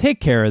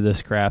 take care of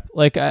this crap.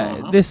 Like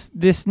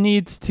this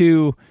needs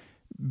to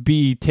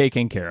be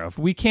taken care of.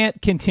 We can't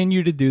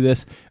continue to do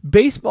this.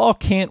 Baseball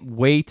can't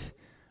wait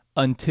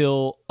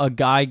until a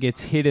guy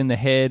gets hit in the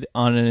head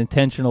on an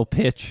intentional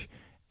pitch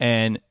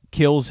and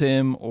kills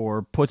him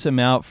or puts him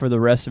out for the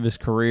rest of his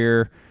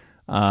career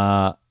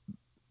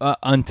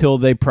until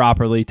they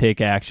properly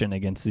take action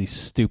against these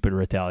stupid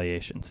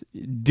retaliations.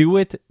 Do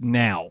it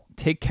now.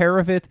 Take care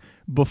of it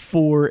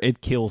before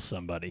it kills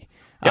somebody.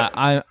 Yep.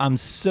 I'm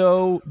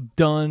so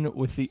done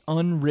with the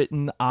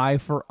unwritten eye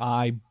for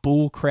eye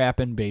bull crap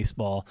in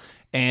baseball,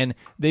 and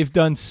they've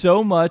done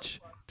so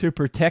much to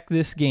protect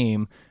this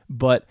game,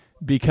 but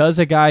because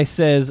a guy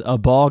says a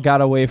ball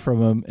got away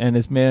from him and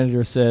his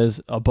manager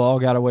says a ball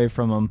got away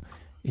from him,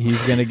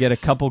 he's going to get a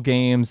couple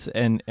games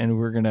and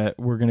we're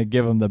going to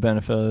give him the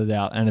benefit of the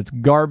doubt. And it's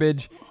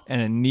garbage,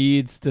 and it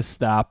needs to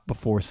stop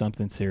before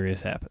something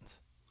serious happens.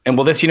 And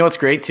well, this, what's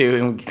great too,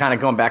 and kind of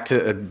going back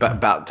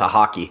to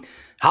hockey.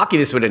 Hockey,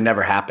 this would have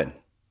never happened.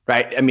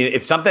 Right. I mean,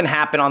 if something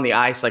happened on the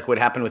ice, like what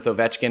happened with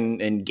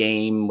Ovechkin in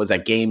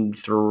game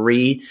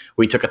 3,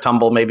 where he took a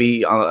tumble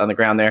maybe on the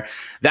ground there,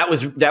 that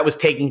was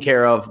taken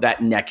care of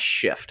that next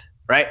shift.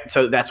 Right.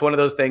 So that's one of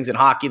those things in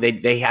hockey.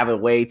 They have a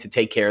way to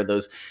take care of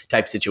those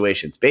type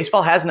situations.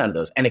 Baseball has none of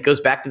those. And it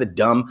goes back to the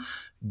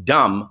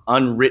dumb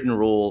unwritten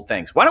rule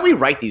things. Why don't we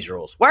write these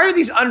rules? Why are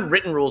these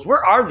unwritten rules?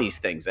 Where are these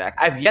things, Zach?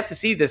 I've yet to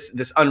see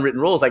this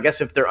unwritten rules. I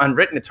guess if they're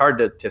unwritten, it's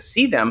hard to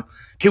see them.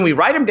 Can we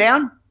write them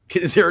down?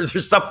 Is there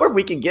somewhere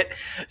we can get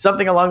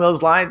something along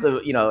those lines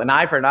of, an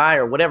eye for an eye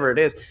or whatever it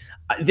is?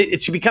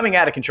 It should be coming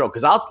out of control.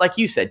 Because like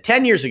you said,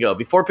 10 years ago,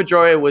 before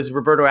Pedroia was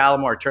Roberto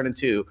Alomar turning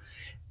 2,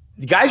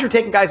 the guys were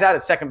taking guys out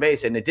at second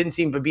base, and it didn't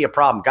seem to be a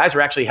problem. Guys were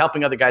actually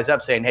helping other guys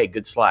up, saying, hey,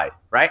 good slide,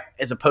 right?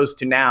 As opposed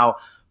to now,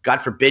 God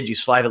forbid you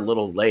slide a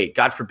little late.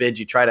 God forbid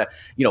you try to,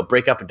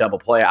 break up a double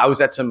play. I was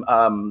at some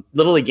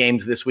Little League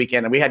games this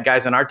weekend, and we had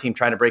guys on our team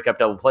trying to break up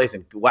double plays.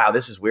 And wow,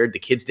 this is weird. The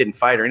kids didn't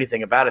fight or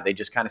anything about it. They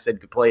just kind of said,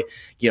 good play,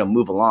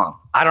 move along.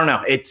 I don't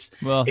know.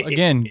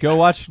 Go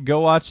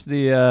watch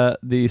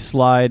the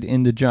slide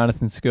into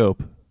Jonathan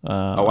Scope.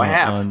 I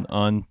have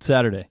on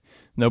Saturday.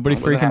 Nobody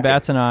freaking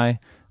bats an eye.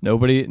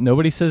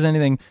 Nobody says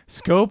anything.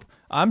 Scope.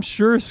 I'm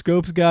sure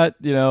Scope's got,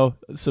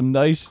 some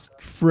nice,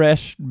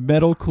 fresh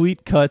metal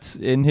cleat cuts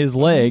in his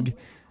leg,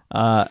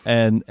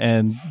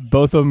 and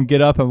both of them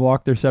get up and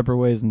walk their separate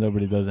ways, and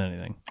nobody does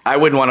anything. I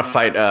wouldn't want to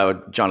fight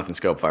Jonathan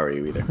Scope if I were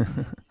you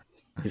either.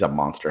 He's a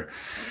monster.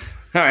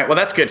 All right, well,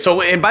 that's good.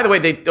 So, and by the way,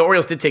 the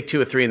Orioles did take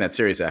 2 of 3 in that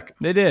series, Zach.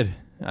 They did.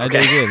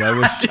 Okay. They did.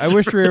 I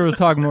wish we were able to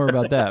talk more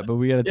about that, but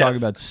we got to talk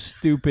about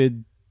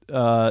stupid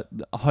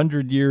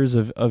 100 years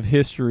of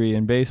history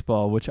in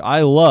baseball, which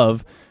I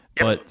love.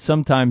 But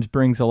sometimes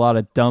brings a lot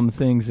of dumb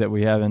things that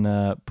we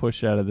haven't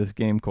pushed out of this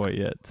game quite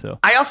yet. So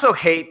I also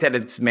hate that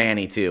it's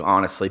Manny too,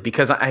 honestly,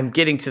 because I'm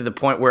getting to the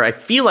point where I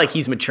feel like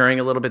he's maturing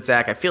a little bit,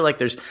 Zach. I feel like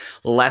there's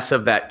less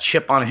of that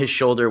chip on his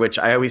shoulder, which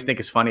I always think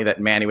is funny that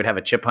Manny would have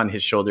a chip on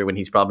his shoulder when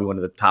he's probably one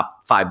of the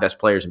top 5 best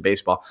players in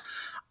baseball.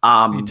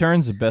 He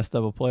turns the best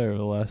double player of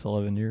the last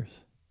 11 years.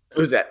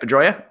 Who's that?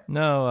 Pedroia?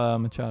 No,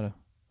 Machado.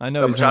 I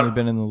know he's only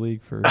been in the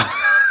league for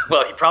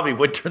Well, he probably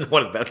would turn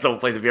one of the best double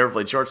plays if he ever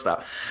played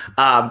shortstop.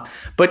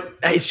 But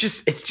it's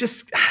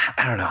just,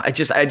 I don't know. I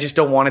just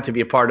don't want it to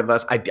be a part of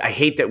us. I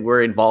hate that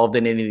we're involved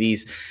in any of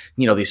these,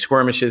 these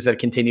skirmishes that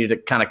continue to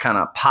kind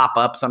of pop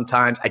up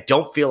sometimes. I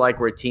don't feel like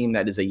we're a team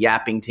that is a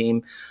yapping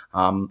team.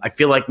 I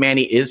feel like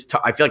Manny has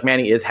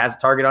a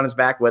target on his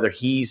back, whether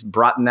he's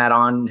brought that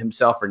on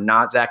himself or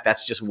not, Zach.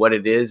 That's just what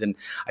it is. And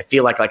I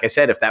feel like I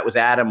said, if that was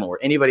Adam or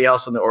anybody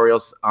else in the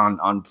Orioles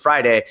on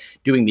Friday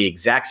doing the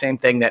exact same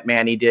thing that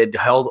Manny did,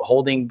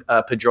 holding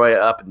Pedroia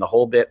up and the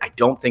whole bit, I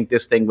don't think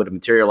this thing would have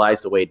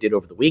materialized the way it did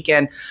over the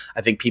weekend.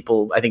 I think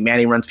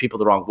Manny runs people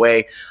the wrong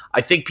way.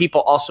 I think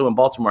people also in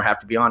Baltimore have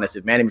to be honest.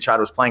 If Manny Machado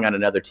was playing on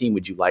another team,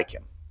 would you like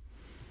him?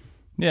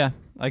 Yeah,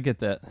 I get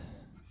that.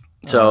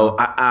 So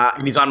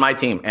he's on my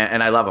team,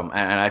 and I love him.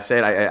 And I've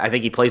said I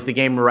think he plays the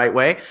game the right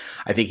way.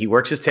 I think he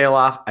works his tail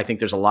off. I think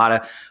there's a lot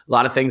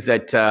of things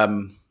that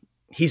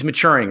he's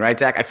maturing, right,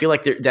 Zach? I feel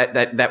like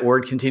that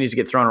word continues to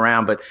get thrown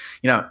around, but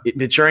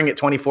maturing at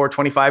 24,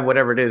 25,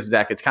 whatever it is,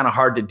 Zach, it's kind of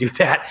hard to do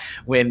that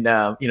when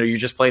you're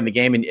just playing the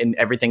game and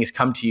everything has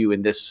come to you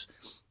in this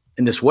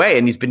way.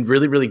 And he's been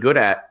really, really good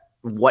at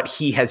what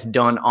he has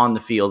done on the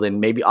field, and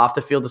maybe off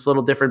the field it's a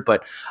little different,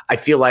 but I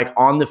feel like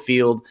on the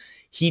field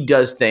he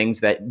does things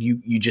that you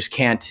just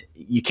can't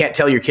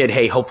tell your kid,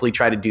 hey, hopefully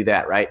try to do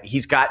that, right?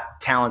 He's got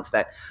talents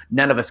that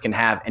none of us can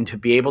have, and to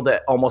be able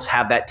to almost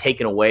have that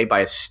taken away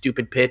by a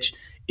stupid pitch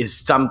is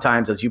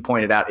sometimes, as you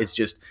pointed out, is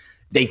just,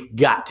 they've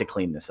got to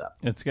clean this up.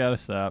 It's got to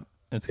stop.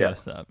 It's got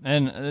to stop.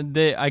 And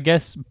I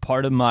guess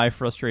part of my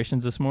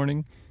frustrations this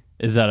morning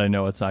is that I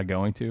know it's not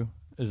going to,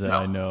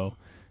 I know,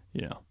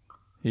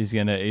 he's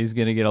gonna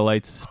get a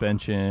light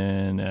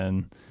suspension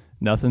and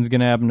nothing's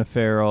gonna happen to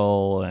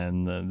Farrell,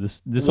 and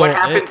this what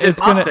happens in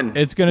Boston?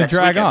 It's gonna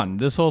drag on.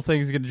 This whole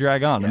thing is gonna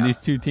drag on, and these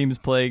two teams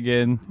play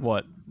again.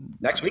 What,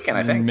 next weekend?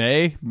 I think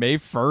May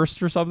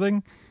 1st or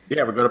something.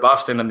 Yeah, we go to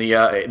Boston, and the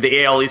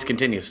AL East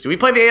continues. Do we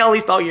play the AL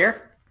East all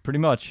year? Pretty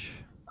much.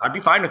 I'd be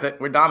fine with it.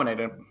 We're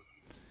dominating.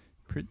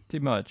 Pretty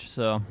much.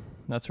 So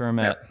that's where I'm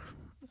at.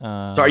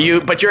 So are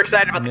you? But you're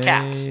excited about the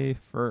Caps. May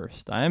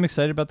 1st. I am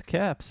excited about the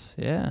Caps.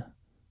 Yeah.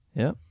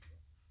 Yep.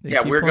 We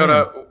get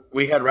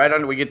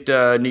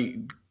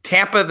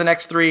Tampa the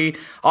next 3,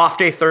 off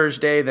day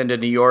Thursday, then to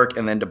New York,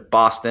 and then to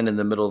Boston in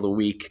the middle of the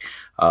week.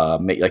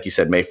 Like you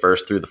said, May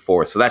 1st through the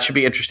 4th. So that should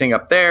be interesting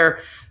up there.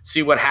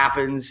 See what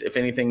happens, if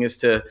anything is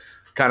to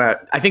kind of,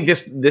 I think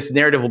this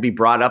narrative will be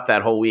brought up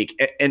that whole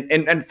week.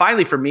 And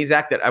finally for me,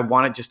 Zach, that I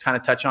want to just kind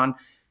of touch on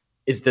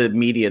is the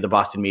media, the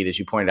Boston media, as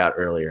you pointed out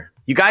earlier.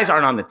 You guys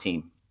aren't on the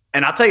team.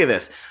 And I'll tell you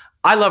this,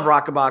 I love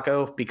Roch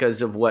Kubatko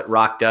because of what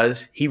Roch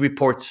does. He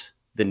reports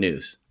the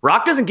news.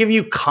 Roch doesn't give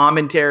you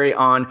commentary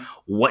on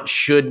what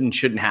should and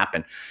shouldn't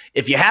happen.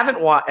 If you haven't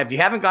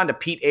gone to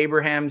Pete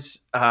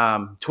Abraham's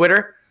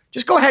Twitter,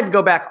 just go ahead and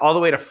go back all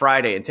the way to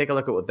Friday and take a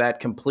look at what that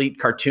complete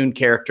cartoon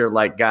character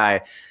like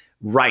guy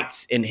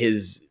writes in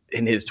his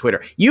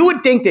Twitter. You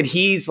would think that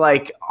he's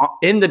like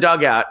in the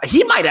dugout.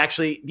 He might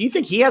actually. Do you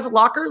think he has a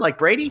locker like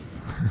Brady?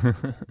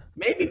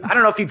 Maybe. I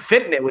don't know if he'd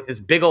fit in it with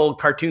his big old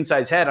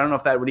cartoon-sized head. I don't know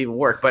if that would even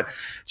work. But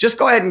just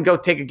go ahead and go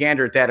take a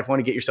gander at that if you want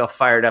to get yourself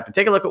fired up. And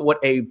take a look at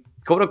what a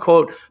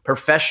quote-unquote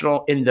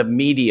professional in the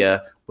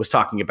media was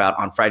talking about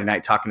on Friday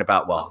night, talking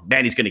about, well,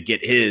 Manny's going to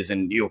get his,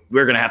 and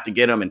we're going to have to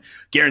get him, and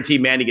guarantee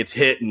Manny gets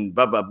hit, and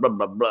blah, blah, blah,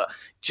 blah, blah.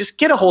 Just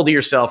get a hold of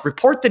yourself.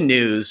 Report the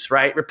news,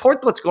 right?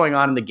 Report what's going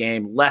on in the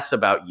game. Less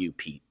about you,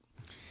 Pete.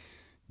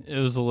 It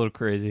was a little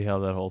crazy how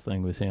that whole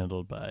thing was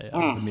handled by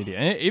the media.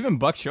 And even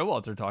Buck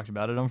Showalter talked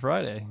about it on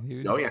Friday.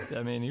 He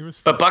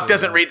was. But Buck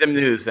doesn't read the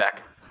news,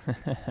 Zach.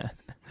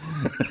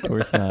 Of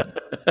course not.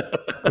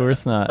 Of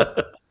course not.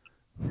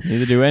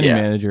 Neither do any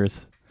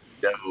managers.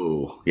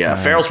 No.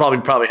 Yeah. Farrell's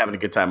probably having a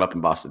good time up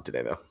in Boston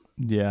today, though.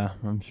 Yeah,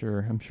 I'm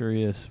sure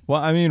he is. Well,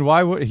 I mean,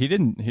 why would he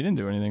didn't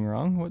do anything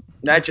wrong? What?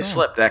 That just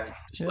slipped, Zach.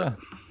 Slipped.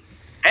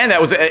 And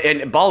that was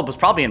and ball was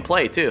probably in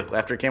play too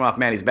after it came off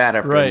Manny's bat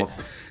after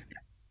almost.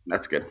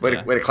 That's good. Way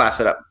to class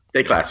it up.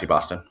 Stay classy,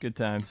 Boston. Good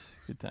times.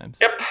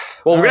 Yep.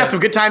 Well, we're going to have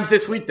some good times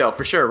this week, though,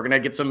 for sure. We're going to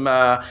get some,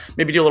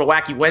 maybe do a little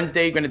Wacky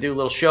Wednesday. We're going to do a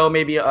little show.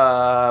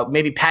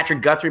 Maybe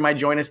Patrick Guthrie might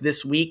join us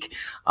this week.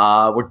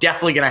 We're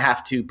definitely going to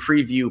have to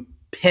preview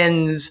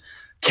Pens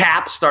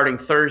Caps starting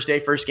Thursday.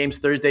 First game's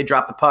Thursday.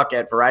 Drop the puck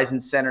at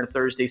Verizon Center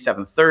Thursday,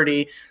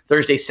 7:30.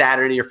 Thursday,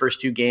 Saturday, your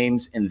first 2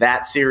 games in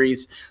that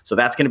series. So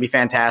that's going to be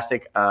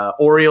fantastic.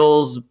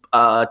 Orioles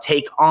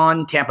take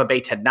on Tampa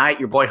Bay tonight.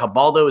 Your boy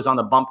Ubaldo is on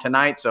the bump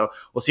tonight. So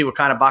we'll see what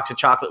kind of box of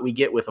chocolate we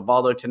get with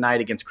Ubaldo tonight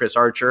against Chris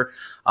Archer.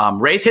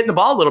 Rays hitting the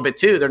ball a little bit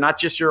too. They're not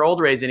just your old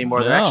Rays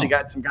anymore. They're actually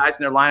got some guys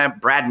in their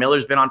lineup. Brad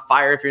Miller's been on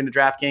fire if you're into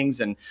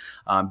DraftKings, and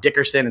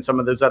Dickerson and some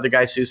of those other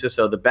guys, Sousa.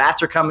 So the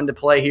bats are coming to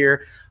play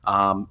here.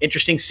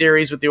 Interesting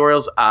series with the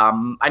Orioles.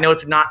 I know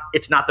it's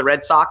not the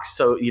Red Sox,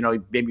 so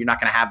maybe you're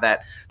not going to have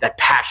that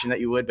passion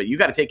that you would, but you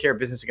got to take care of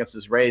business against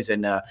this Rays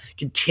and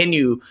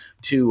continue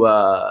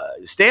to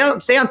stay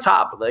on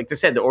top. Like I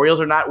said, the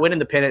Orioles are not winning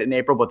the pennant in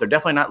April, but they're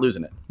definitely not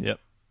losing it. Yep.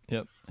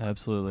 Yep,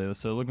 absolutely.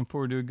 So looking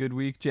forward to a good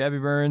week. Jabby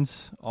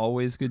Burns,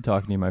 always good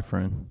talking to you, my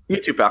friend.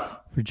 You too,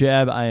 pal. For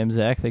Jab, I am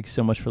Zach. Thank you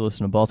so much for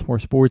listening to Baltimore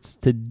Sports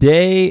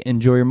today.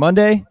 Enjoy your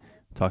Monday.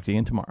 Talk to you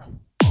again tomorrow.